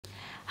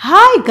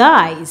Hi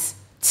guys,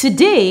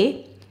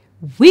 today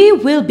we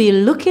will be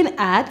looking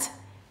at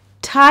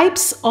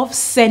types of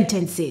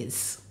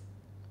sentences.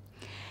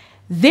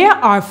 There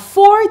are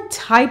 4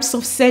 types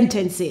of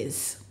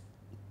sentences: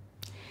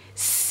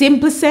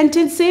 simple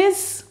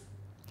sentences,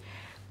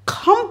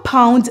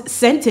 compound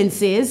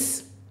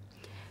sentences,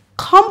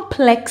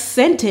 complex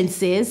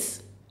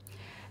sentences,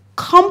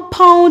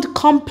 compound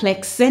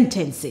complex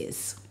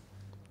sentences.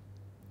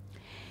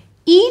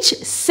 Each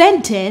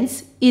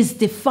sentence is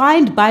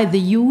defined by the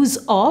use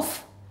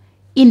of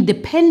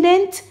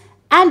independent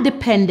and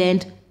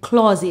dependent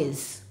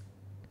clauses,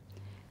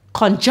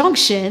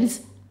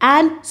 conjunctions,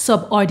 and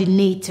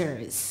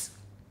subordinators.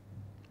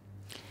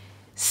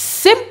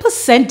 Simple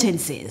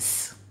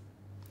sentences.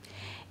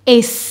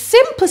 A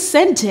simple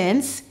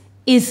sentence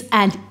is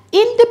an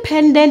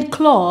independent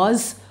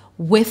clause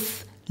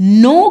with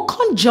no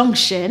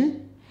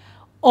conjunction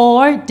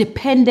or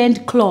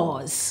dependent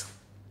clause.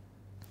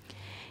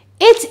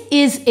 It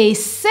is a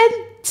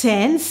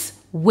sentence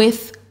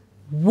with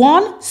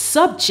one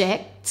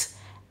subject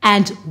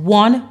and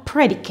one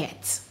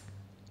predicate.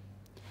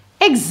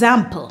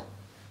 Example: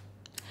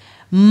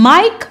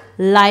 Mike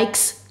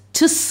likes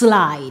to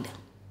slide.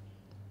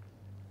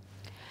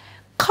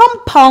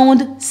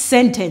 Compound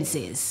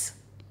sentences.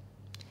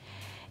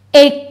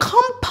 A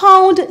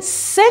compound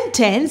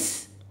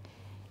sentence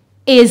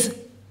is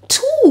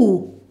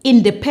 2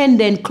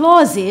 independent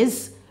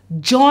clauses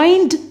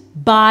joined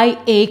by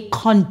a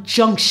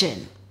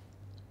conjunction.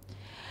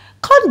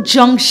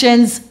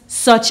 Conjunctions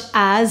such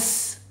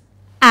as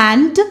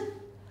and,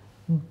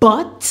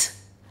 but,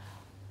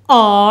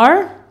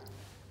 are,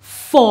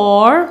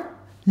 for,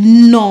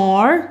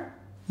 nor,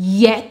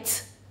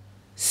 yet,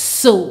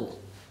 so.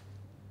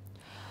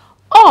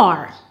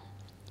 Or,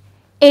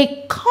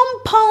 a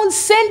compound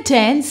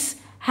sentence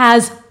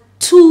has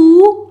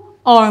 2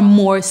 or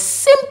more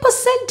simple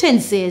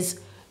sentences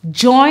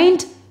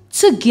joined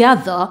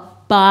together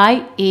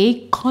by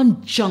a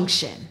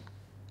conjunction.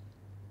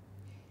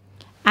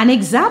 An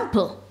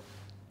example: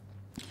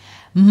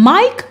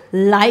 Mike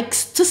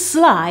likes to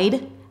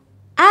slide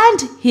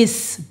and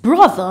his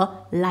brother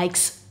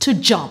likes to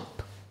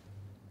jump.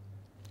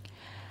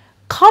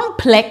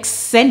 Complex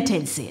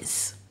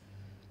sentences.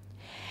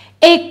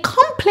 A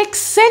complex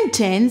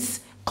sentence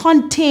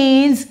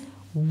contains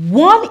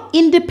one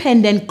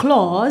independent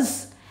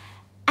clause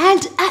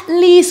and at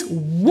least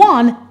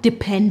one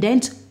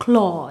dependent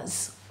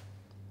clause.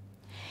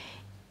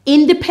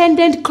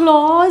 Independent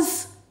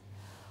clause: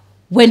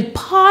 when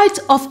part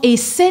of a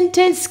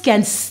sentence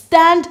can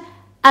stand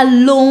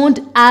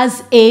alone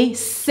as a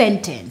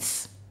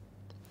sentence.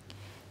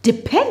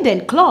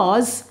 Dependent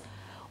clause: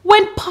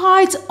 when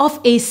part of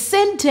a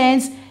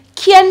sentence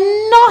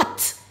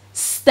cannot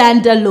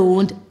stand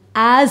alone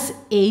as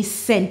a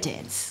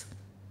sentence.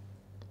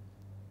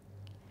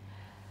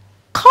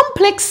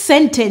 Complex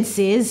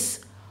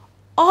sentences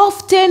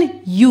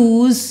often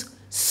use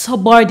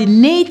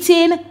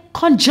subordinating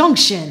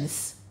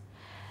conjunctions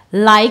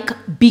like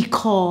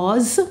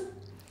because,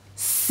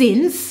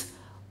 since,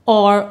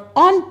 or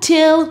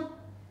until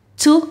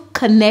to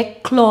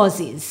connect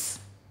clauses.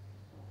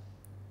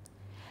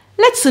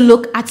 Let's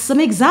look at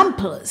some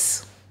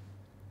examples.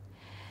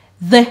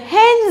 The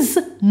hens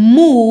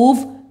move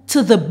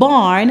to the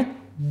barn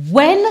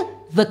when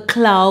the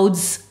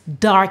clouds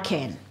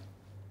darken.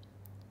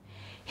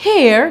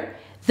 Here,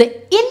 the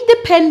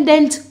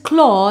independent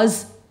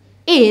clause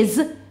is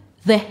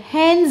the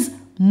hens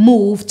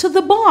move to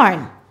the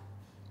barn.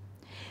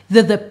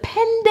 The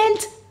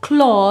dependent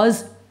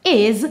clause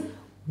is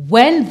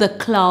when the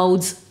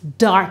clouds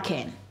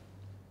darken.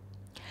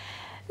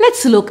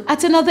 Let's look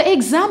at another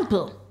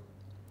example.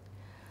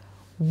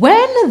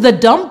 When the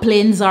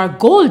dumplings are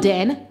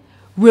golden,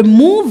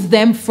 remove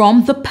them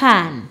from the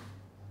pan.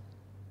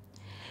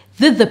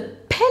 The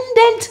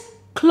dependent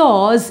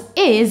clause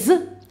is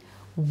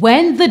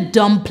when the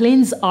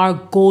dumplings are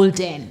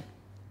golden.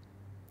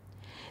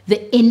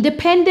 The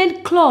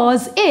independent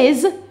clause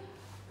is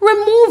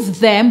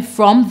remove them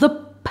from the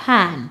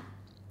pan.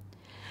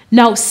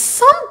 Now,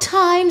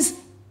 sometimes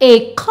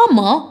a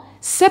comma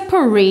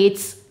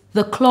separates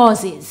the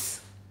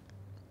clauses.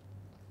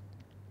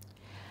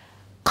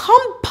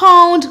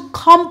 Compound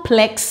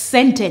complex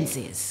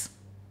sentences.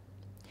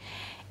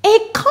 A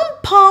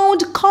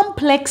compound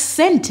complex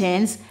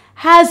sentence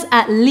has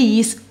at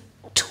least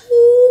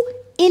 2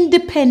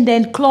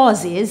 independent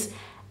clauses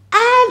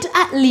and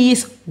at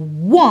least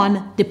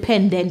 1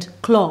 dependent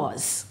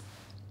clause.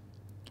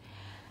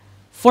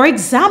 For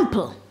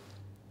example,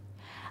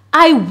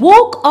 I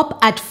woke up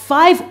at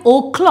 5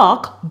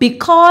 o'clock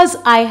because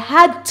I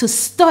had to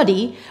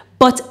study,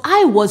 but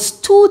I was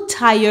too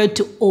tired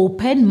to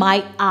open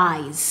my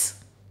eyes.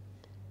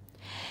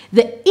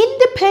 The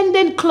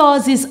independent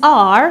clauses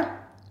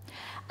are: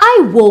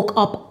 I woke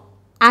up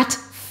at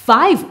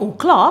 5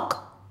 o'clock.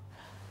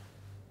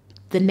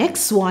 The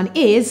next one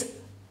is,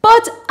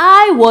 but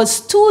I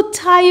was too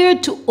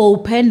tired to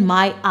open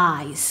my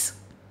eyes.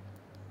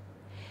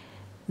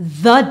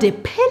 The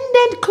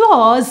dependent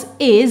clause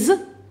is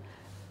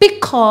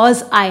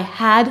because I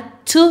had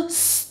to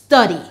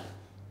study.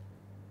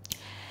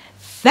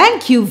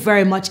 Thank you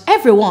very much,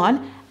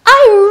 everyone.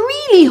 I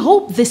really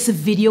hope this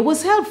video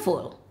was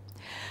helpful.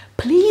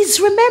 Please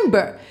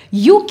remember,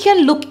 you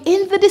can look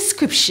in the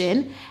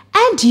description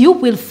and you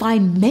will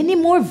find many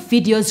more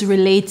videos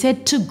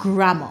related to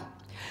grammar.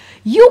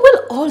 You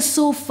will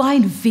also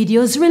find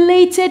videos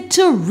related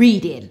to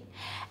reading.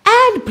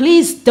 And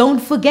please don't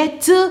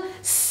forget to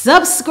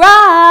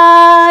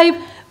subscribe.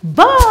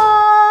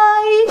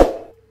 Bye!